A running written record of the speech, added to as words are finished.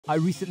I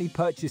recently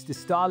purchased a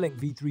Starlink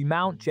V3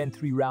 Mount Gen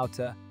 3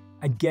 router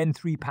and Gen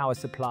 3 power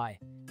supply,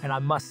 and I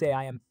must say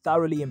I am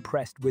thoroughly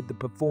impressed with the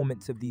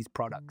performance of these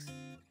products.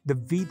 The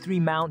V3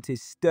 Mount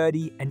is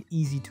sturdy and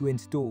easy to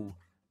install,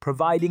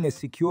 providing a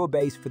secure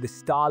base for the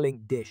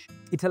Starlink dish.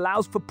 It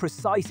allows for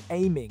precise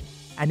aiming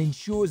and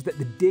ensures that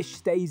the dish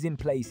stays in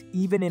place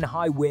even in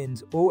high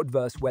winds or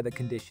adverse weather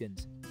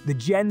conditions. The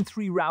Gen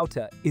 3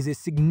 router is a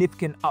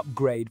significant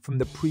upgrade from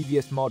the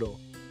previous model,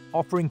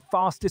 offering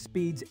faster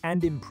speeds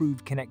and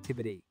improved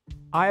connectivity.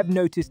 I have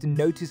noticed a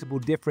noticeable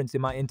difference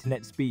in my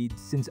internet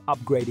speeds since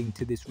upgrading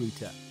to this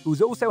router.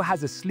 It also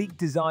has a sleek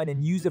design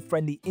and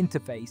user-friendly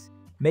interface,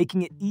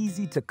 making it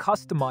easy to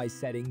customize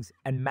settings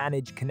and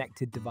manage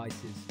connected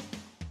devices.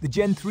 The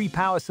Gen 3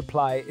 power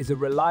supply is a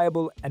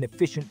reliable and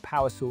efficient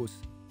power source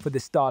for the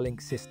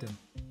Starlink system.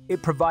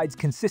 It provides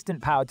consistent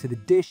power to the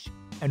dish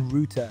and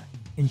router,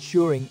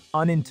 ensuring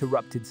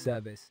uninterrupted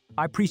service.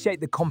 I appreciate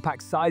the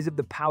compact size of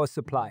the power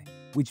supply,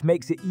 which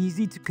makes it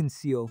easy to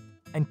conceal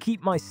and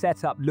keep my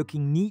setup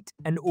looking neat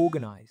and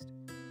organized.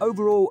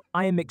 Overall,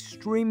 I am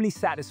extremely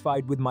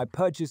satisfied with my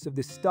purchase of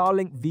the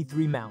Starlink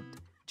V3 Mount,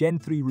 Gen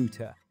 3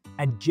 router,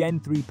 and Gen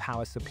 3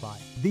 power supply.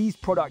 These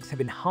products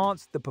have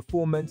enhanced the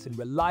performance and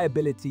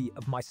reliability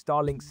of my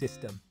Starlink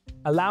system,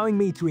 allowing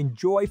me to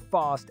enjoy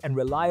fast and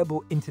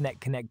reliable internet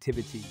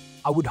connectivity.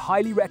 I would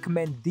highly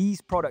recommend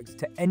these products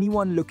to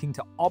anyone looking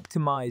to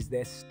optimize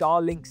their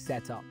Starlink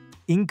setup.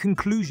 In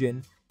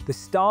conclusion, the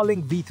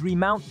Starlink V3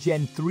 Mount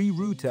Gen 3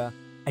 router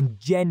and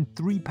Gen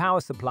 3 power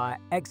supply are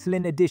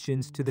excellent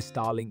additions to the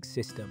Starlink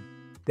system.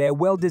 They are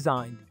well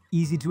designed,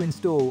 easy to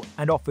install,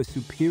 and offer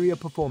superior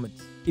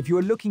performance. If you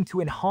are looking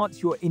to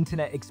enhance your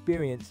internet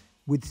experience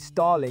with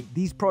Starlink,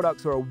 these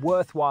products are a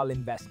worthwhile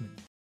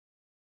investment.